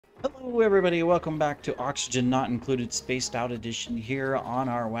Hello everybody, welcome back to Oxygen Not Included Spaced Out Edition here on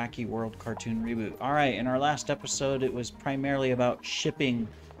our Wacky World cartoon reboot. Alright, in our last episode it was primarily about shipping,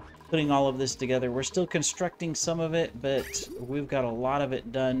 putting all of this together. We're still constructing some of it, but we've got a lot of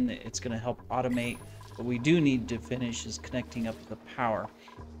it done. It's going to help automate. What we do need to finish is connecting up the power.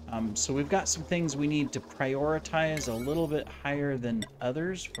 So we've got some things we need to prioritize a little bit higher than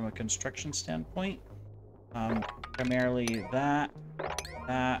others from a construction standpoint. Primarily that.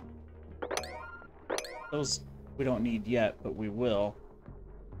 Those we don't need yet, but we will.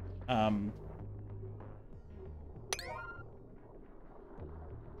 Yeah,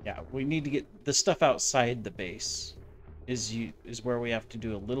 we need to get the stuff outside the base is where we have to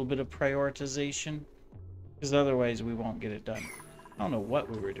do a little bit of prioritization, because otherwise we won't get it done. I don't know what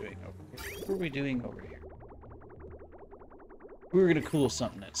we were doing over here. What were we doing over here? We were gonna cool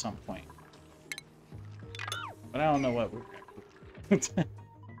something at some point, but I don't know what we were gonna cool.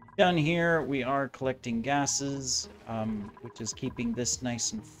 Down here, we are collecting gases, which is keeping this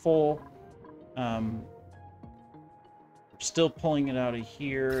nice and full. Still pulling it out of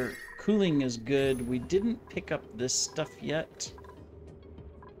here. Cooling is good. We didn't pick up this stuff yet,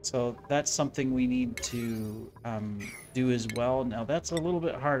 so that's something we need to do as well. Now, that's a little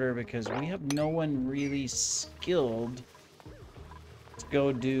bit harder because we have no one really skilled to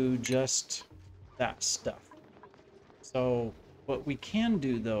go do just that stuff. So what we can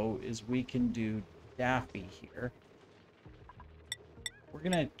do, though, is we can do Daffy here. We're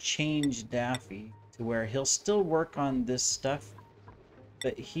going to change Daffy to where he'll still work on this stuff,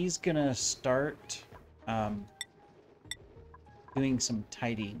 but he's going to start doing some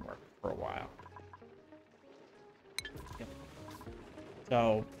tidying work for a while. Yep.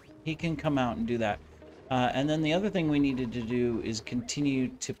 So he can come out and do that. And then the other thing we needed to do is continue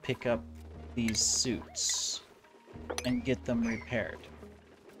to pick up these suits and get them repaired.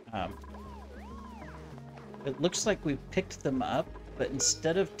 It looks like we picked them up, but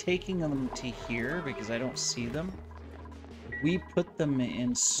instead of taking them to here, because I don't see them, we put them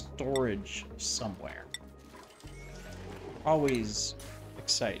in storage somewhere. Always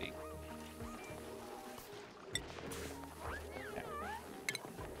exciting. Okay.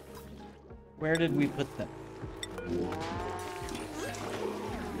 Where did we put them?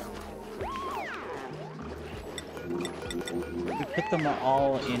 We put them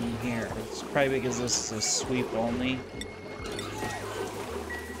all in here. It's probably because this is a sweep only.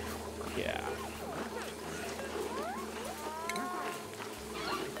 Yeah.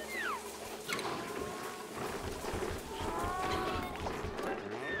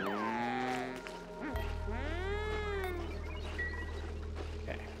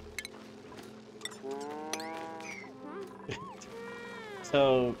 Okay.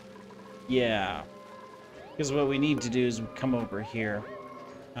 So, yeah. Because what we need to do is come over here.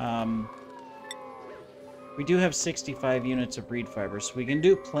 We do have 65 units of breed fiber, so we can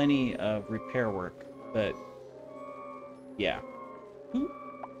do plenty of repair work, but yeah. Who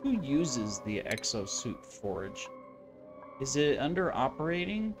uses the exosuit forge? Is it under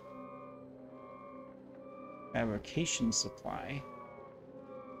operating? Fabrication supply.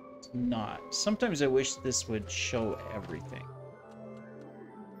 It's not. Sometimes I wish this would show everything.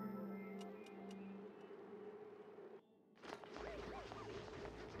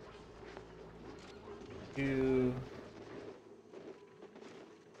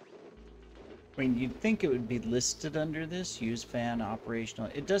 I mean, you'd think it would be listed under this, use fan,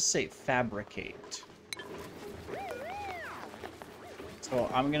 operational. It does say fabricate. So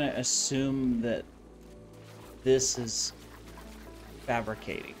I'm going to assume that this is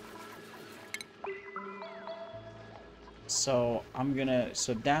fabricating. So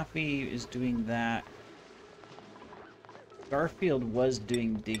so Daffy is doing that. Garfield was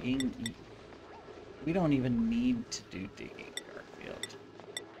doing digging. We don't even need to do digging, Garfield.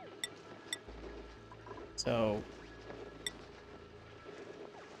 So,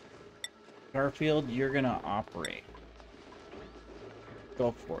 Garfield, you're gonna operate.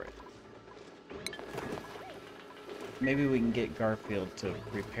 Go for it. Maybe we can get Garfield to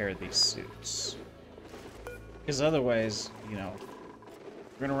repair these suits. Because otherwise, you know,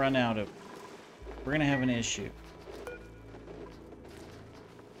 we're gonna run out of... We're gonna have an issue.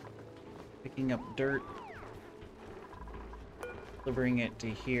 Picking up dirt. Delivering it to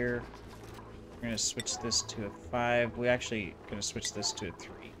here. We're going to switch this to a 5. We actually going to switch this to a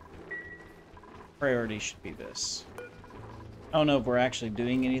 3. Priority should be this. I don't know if we're actually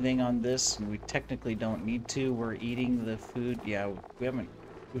doing anything on this, and we technically don't need to. We're eating the food. Yeah,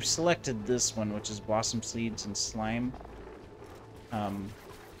 we've selected this one, which is blossom seeds and slime.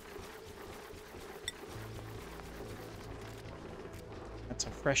 It's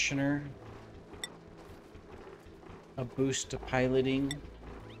a freshener. A boost to piloting.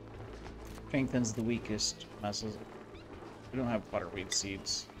 Strengthens the weakest muscles. We don't have butterweed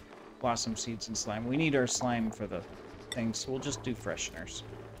seeds. Blossom seeds and slime. We need our slime for the thing, so we'll just do fresheners,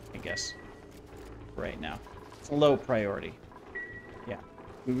 I guess. Right now. It's a low priority. Yeah.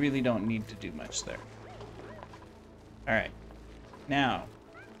 We really don't need to do much there. Alright. Now,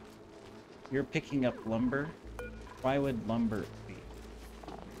 you're picking up lumber. Why would lumber be?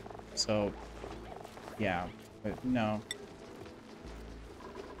 So, yeah. But no.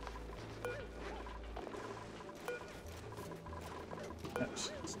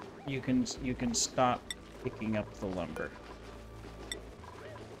 You can stop picking up the lumber.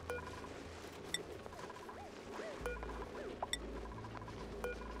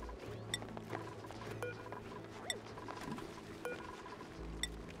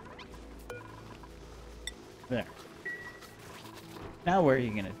 There. Now where are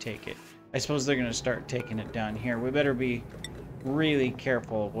you going to take it? I suppose they're going to start taking it down here. We better be really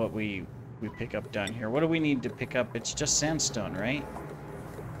careful of what we pick up down here. What do we need to pick up? It's just sandstone, right?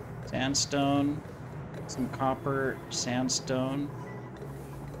 Sandstone, some copper, sandstone,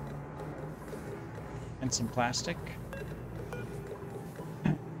 and some plastic.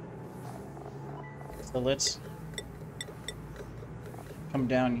 So let's come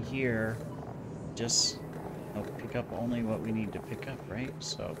down here, just pick up only what we need to pick up, right?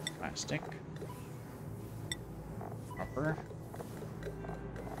 So plastic, copper,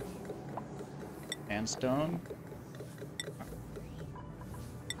 sandstone.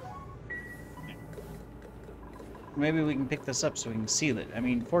 Maybe we can pick this up so we can seal it. I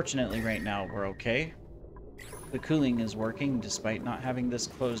mean, fortunately right now we're okay. The cooling is working despite not having this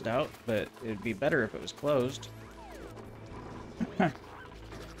closed out, but it'd be better if it was closed.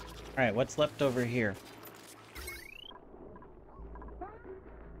 Alright, what's left over here?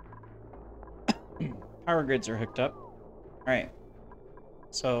 Power grids are hooked up. Alright.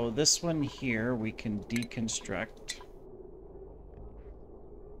 So this one here we can deconstruct.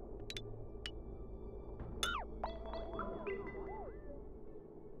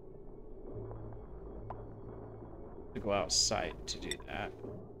 To go outside to do that.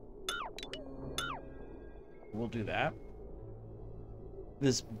 We'll do that.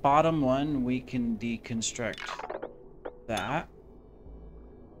 This bottom one we can deconstruct that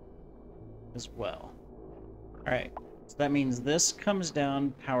as well. Alright, so that means this comes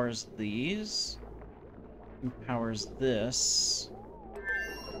down, powers these, and powers this.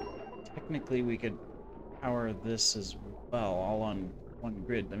 Technically we could power this as well, all on one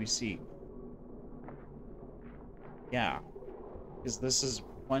grid. Let me see. Yeah, because this is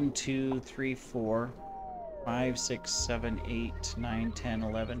 1, 2, 3, 4, 5, 6, 7, 8, 9, 10,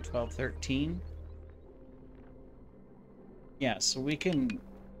 11, 12, 13. Yeah, so we can...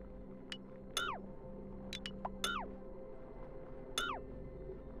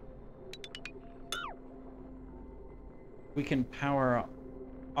 We can power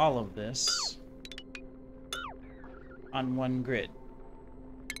all of this on one grid.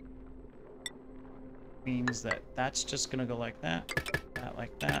 Means that that's just gonna go like that, that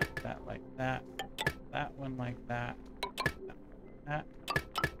like that, that like that, that one like that, that.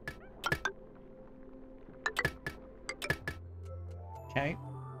 Okay.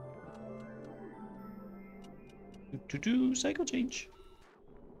 Cycle change.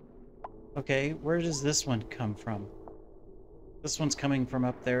 Okay, where does this one come from? This one's coming from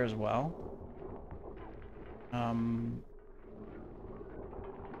up there as well.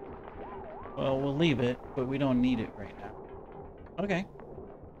 Well, we'll leave it, but we don't need it right now. Okay.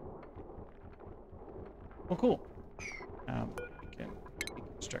 Well, cool. We can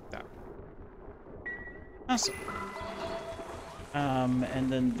deconstruct that. Awesome.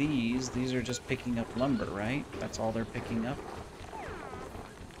 And then these are just picking up lumber, right? That's all they're picking up.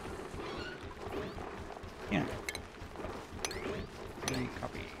 Yeah.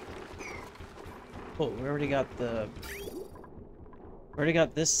 Copy. Cool. We already got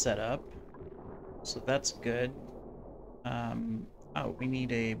this set up. So that's good. Oh, we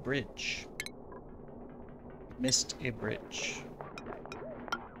need a bridge. Missed a bridge.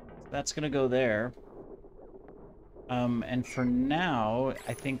 That's gonna go there. And for now,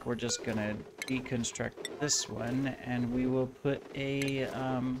 I think we're just gonna deconstruct this one, and we will put a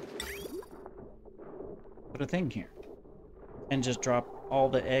thing here, and just drop all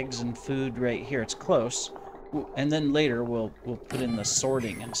the eggs and food right here. It's close, and then later we'll put in the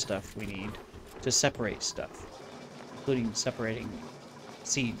sorting and stuff we need to separate stuff, including separating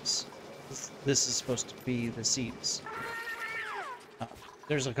seeds. This is supposed to be the seeds.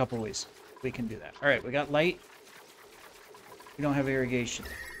 There's a couple ways we can do that. All right, we got light. We don't have irrigation.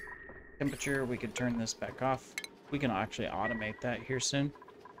 Temperature, we could turn this back off. We can actually automate that here soon.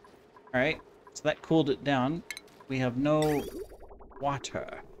 Alright, so that cooled it down. We have no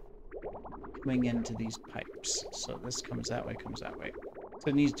water coming into these pipes. So this comes that way, comes that way. So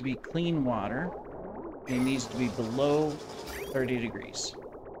it needs to be clean water. It needs to be below 30 degrees.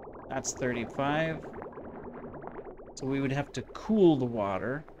 That's 35. So we would have to cool the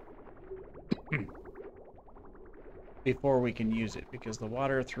water before we can use it, because the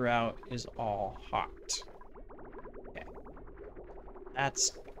water throughout is all hot. Okay.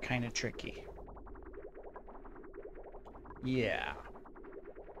 That's kind of tricky. Yeah.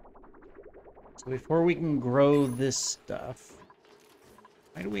 So before we can grow this stuff...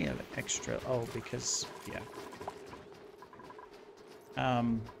 Why do we have extra? Oh, because... Yeah.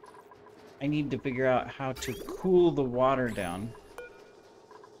 I need to figure out how to cool the water down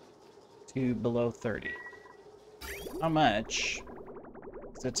to below 30. How much?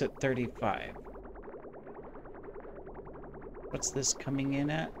 So it's at 35. What's this coming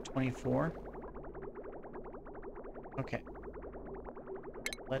in at? 24? Okay.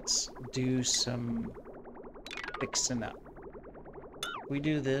 Let's do some fixing up. We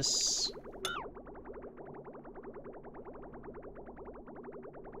do this.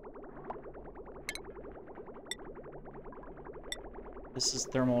 This is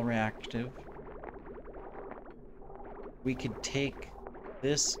thermal reactive. We could take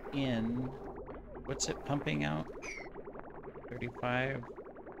this in. What's it pumping out? 35.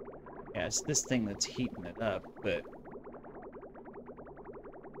 Yeah, it's this thing that's heating it up, but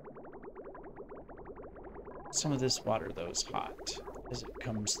some of this water, though, is hot as it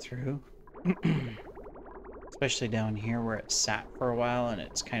comes through. Especially down here where it sat for a while and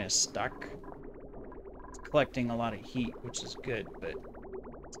it's kind of stuck. It's collecting a lot of heat, which is good, but...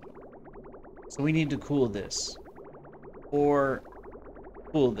 So we need to cool this. Or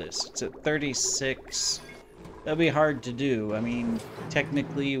cool this. It's at 36. That'd be hard to do. I mean,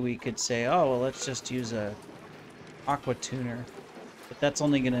 technically we could say, oh, well, let's just use a aqua tuner. But that's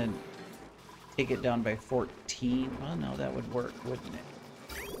only going to take it down by 14. Well, no, that would work, wouldn't it?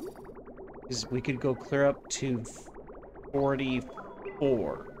 Because we could go clear up to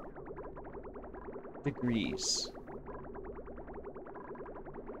 44 degrees.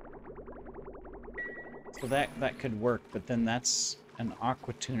 So that could work, but then that's an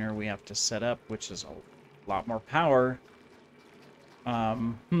aqua tuner we have to set up, which is a lot more power. But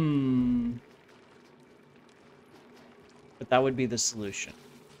that would be the solution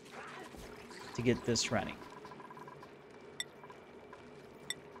to get this running.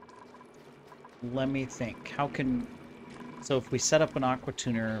 Let me think. How can... So if we set up an aqua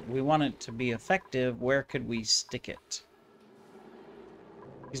tuner, we want it to be effective, where could we stick it?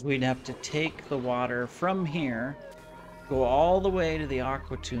 Because we'd have to take the water from here, go all the way to the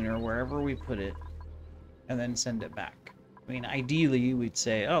aqua tuner, wherever we put it, and then send it back. I mean, ideally, we'd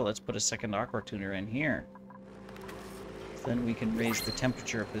say, oh, let's put a second aqua tuner in here. Then we can raise the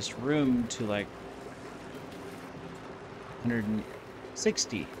temperature of this room to like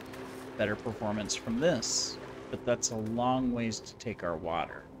 160. Better performance from this. But that's a long ways to take our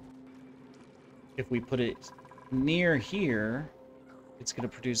water. If we put it near here, it's going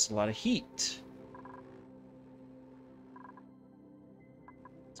to produce a lot of heat.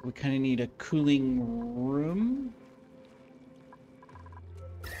 So we kind of need a cooling room.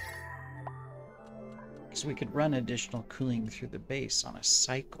 Because we could run additional cooling through the base on a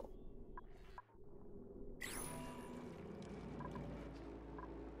cycle.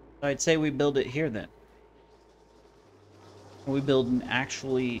 So I'd say we build it here then. We build an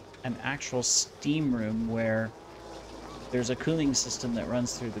actual steam room where there's a cooling system that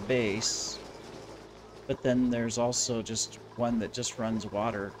runs through the base, but then there's also just one that just runs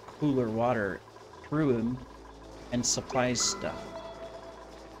water, cooler water through them and supplies stuff.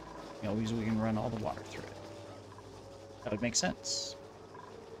 You know, we can run all the water through it. That would make sense.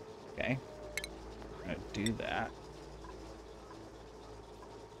 Okay. I'm gonna do that.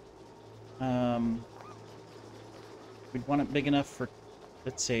 We'd want it big enough for,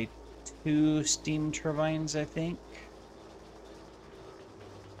 let's say, 2 steam turbines, I think.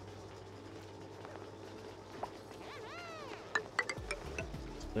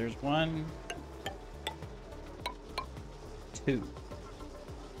 So there's 1, 2.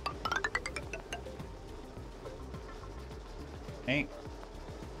 Okay.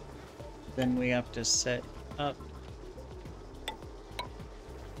 Then we have to set up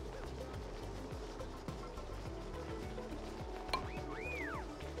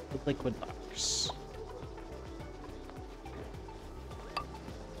the liquid box.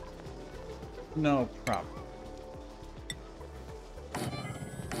 No problem.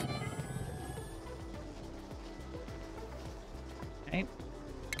 Okay.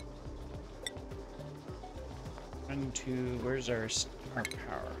 Where's our star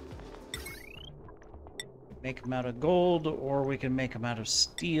power? Make them out of gold, or we can make them out of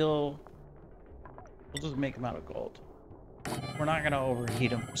steel. We'll just make them out of gold. We're not going to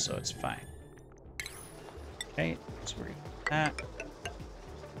overheat them, so it's fine. Okay, so we're going to do that.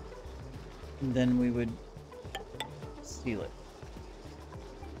 And then we would seal it.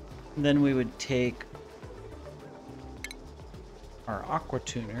 And then we would take our aqua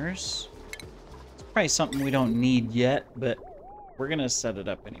tuners. It's probably something we don't need yet, but we're going to set it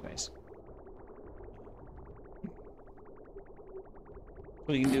up anyways.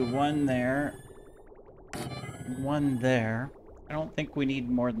 So you can do one there, one there. I don't think we need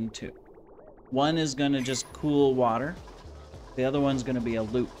more than two. One is going to just cool water. The other one's going to be a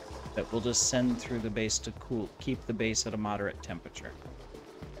loop that we'll just send through the base to keep the base at a moderate temperature.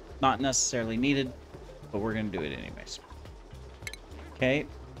 Not necessarily needed, but we're going to do it anyways. Okay.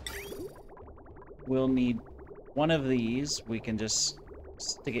 We'll need one of these. We can just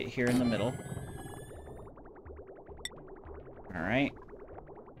stick it here in the middle. All right.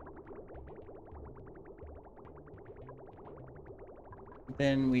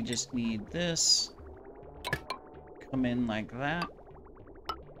 Then we just need this. Come in like that.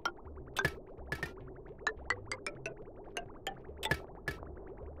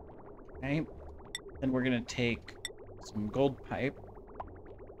 Okay. Then we're going to take some gold pipe.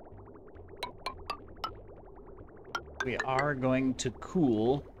 We are going to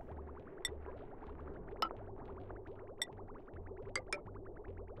cool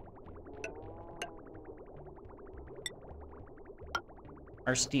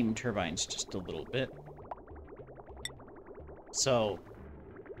our steam turbines just a little bit. So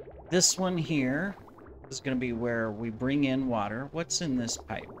this one here is going to be where we bring in water. What's in this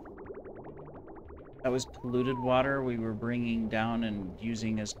pipe? That was polluted water we were bringing down and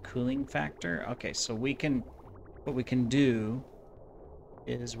using as cooling factor. Okay, so what we can do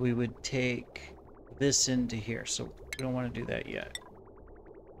is we would take this into here. So we don't want to do that yet.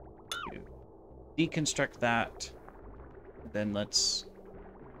 Deconstruct that. Then let's...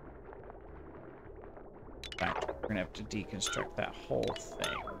 In fact, we're going to have to deconstruct that whole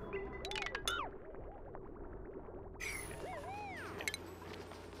thing.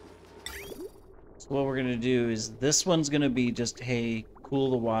 So what we're going to do is this one's going to be just, hey, cool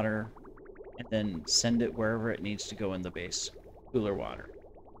the water, and then send it wherever it needs to go in the base. Cooler water.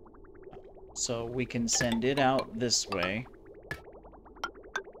 So we can send it out this way.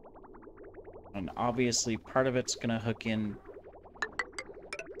 And obviously part of it's going to hook in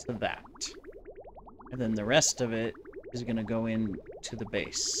to that. And then the rest of it is going to go into the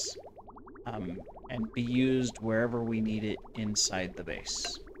base. And be used wherever we need it inside the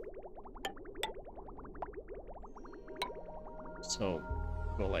base. So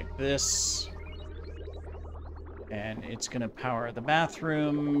go like this. And it's going to power the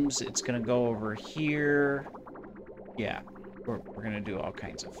bathrooms. It's going to go over here. Yeah, we're going to do all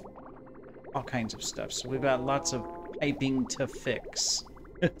kinds of stuff. So we've got lots of piping to fix.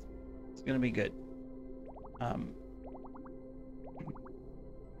 It's going to be good.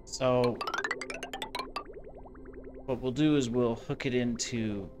 So what we'll do is we'll hook it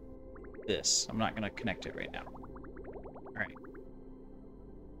into this. I'm not going to connect it right now. All right.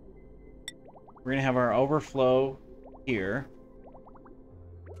 We're going to have our overflow here.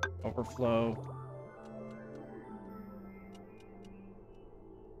 Overflow.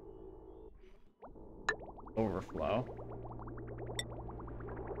 Overflow.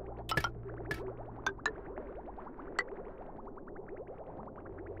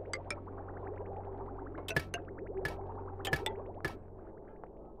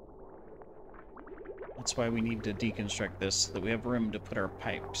 That's why we need to deconstruct this, so that we have room to put our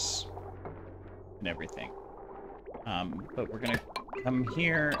pipes and everything. But we're going to come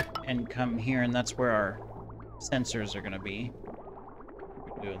here, and that's where our sensors are going to be.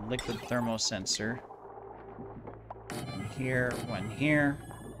 We do a liquid thermo sensor. One here,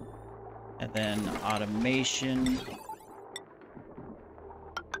 and then automation.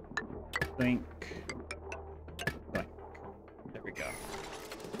 Blink. Blink. There we go.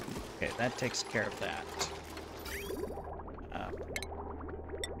 Okay, that takes care of that.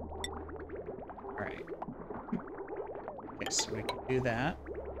 Alright. Okay, so we can do that.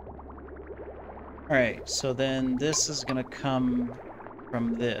 Alright, so then this is going to come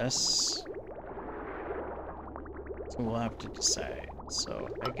from this. So we'll have to decide. So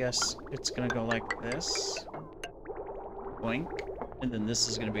I guess it's going to go like this. Boink. And then this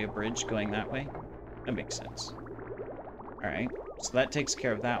is going to be a bridge going that way. That makes sense. Alright, so that takes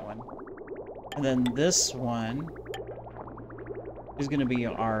care of that one. And then this one is going to be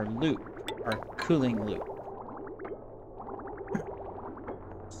our loop, our cooling loop.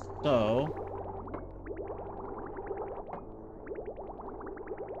 So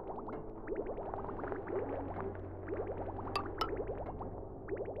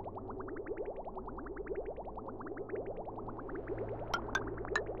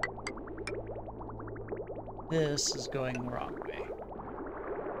this is going the wrong way.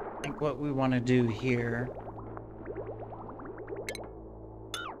 I think what we want to do here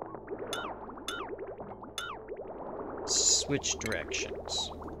is switch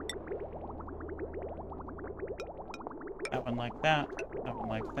directions. That one like that one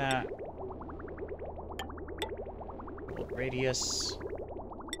like that. Hold radius.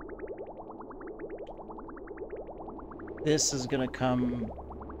 This is gonna come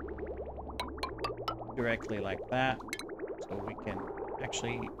directly like that, so we can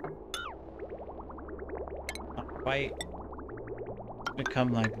actually, not quite, it's gonna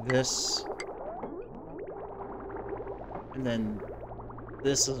come like this, and then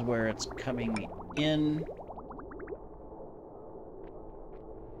this is where it's coming in.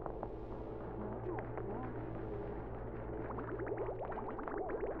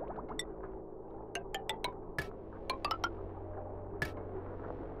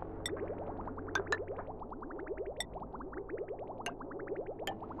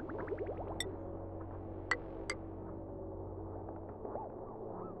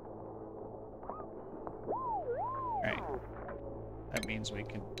 Alright, that means we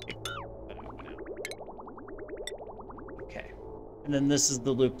can take that one out. Okay, and then this is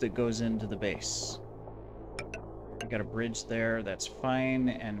the loop that goes into the base. We got a bridge there, that's fine,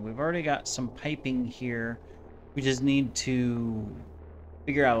 and we've already got some piping here. We just need to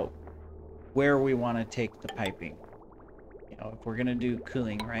figure out where we want to take the piping. You know, if we're gonna do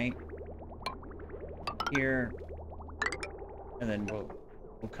cooling, right? Here, and then we'll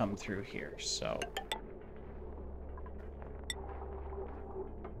come through here. So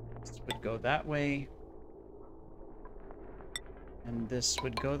this would go that way, and this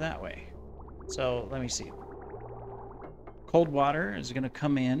would go that way. So let me see. Cold water is going to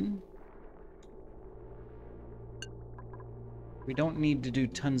come in. We don't need to do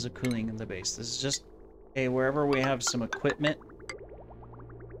tons of cooling in the base. This is just, hey, wherever we have some equipment,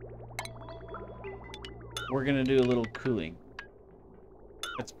 we're going to do a little cooling.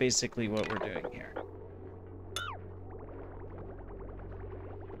 That's basically what we're doing here.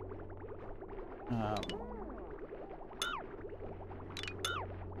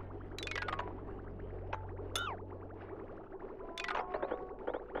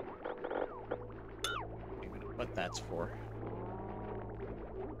 What that's for.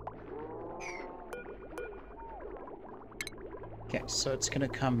 Okay, so it's gonna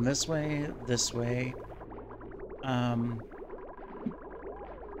come this way, this way.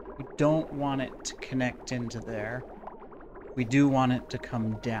 We don't want it to connect into there. We do want it to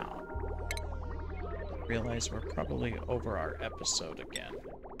come down. Realize we're probably over our episode again.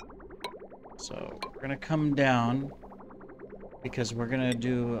 So we're gonna come down because we're gonna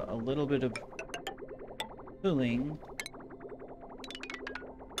do a little bit of cooling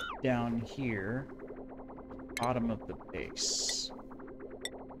down here, bottom of the base.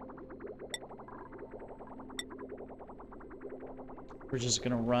 We're just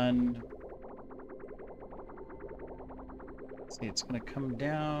gonna run. See, it's gonna come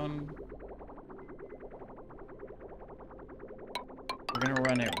down. We're gonna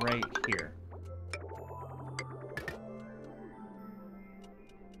run it right here.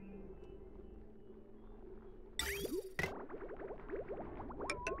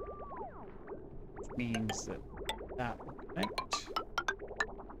 Which means that that will connect.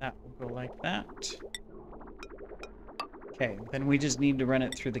 That will go like that. Okay, then we just need to run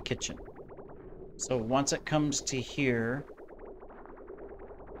it through the kitchen. So once it comes to here,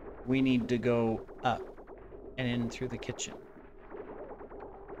 we need to go up and in through the kitchen.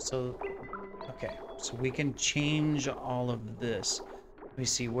 So, okay, so we can change all of this. Let me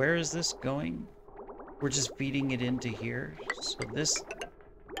see, where is this going? We're just feeding it into here. So this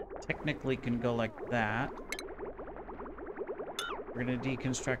technically can go like that. We're gonna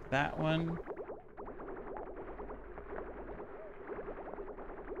deconstruct that one.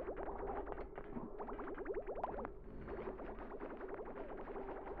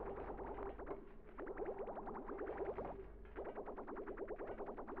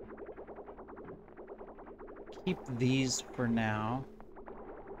 Keep these for now.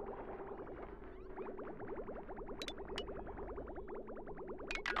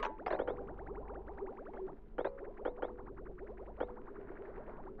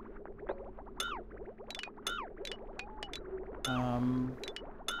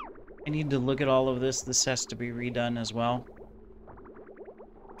 need to look at all of this. This has to be redone as well.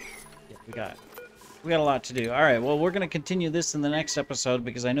 Yeah, we got a lot to do. All right, well, we're going to continue this in the next episode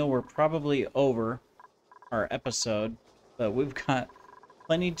because I know we're probably over our episode, but we've got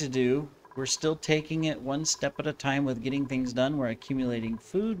plenty to do. We're still taking it one step at a time with getting things done. We're accumulating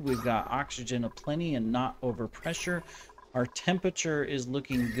food. We've got oxygen aplenty and not over pressure. Our temperature is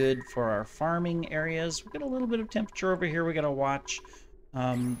looking good for our farming areas. We've got a little bit of temperature over here we got to watch.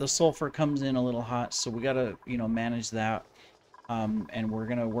 The sulfur comes in a little hot, so we got to, manage that. And we're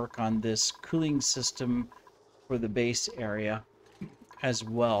going to work on this cooling system for the base area as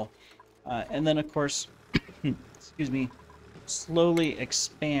well. And then, of course, excuse me, slowly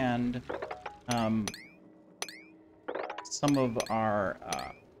expand some of our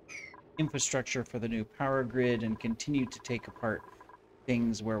infrastructure for the new power grid and continue to take apart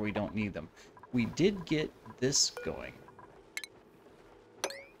things where we don't need them. We did get this going.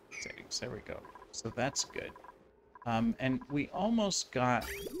 Settings, there we go. So that's good. And we almost got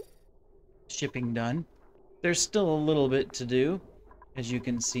shipping done. There's still a little bit to do, as you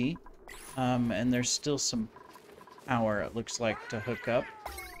can see. And there's still some power, it looks like, to hook up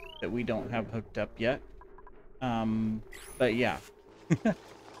that we don't have hooked up yet. But yeah,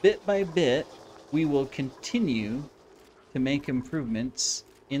 bit by bit, we will continue to make improvements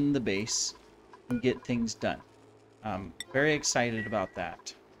in the base and get things done. Very excited about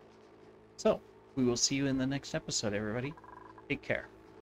that. So, we will see you in the next episode, everybody. Take care.